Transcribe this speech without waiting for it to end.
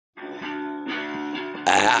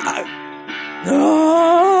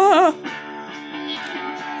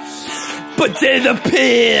But they're the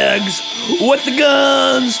pigs with the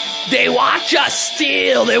guns. They watch us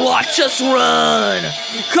steal, they watch us run,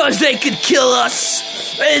 'cause they could kill us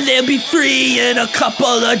and they'll be free in a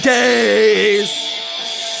couple of days.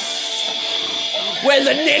 When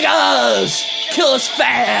the niggas kill us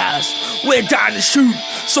fast, we're down to shoot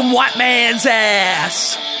some white man's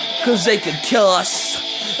ass, 'cause they could kill us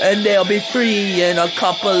and they'll be free in a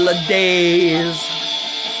couple of days.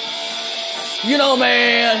 You know,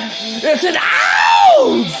 man, it's an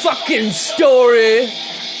old fucking story,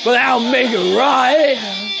 but I'll make it right.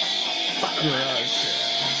 Fuck us.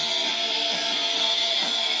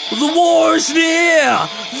 The war's near,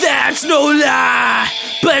 that's no lie,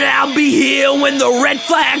 but I'll be here when the red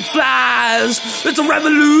flag flies. It's a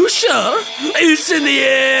revolution, it's in the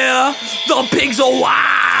air. The pigs are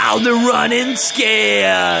wild and running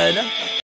scared.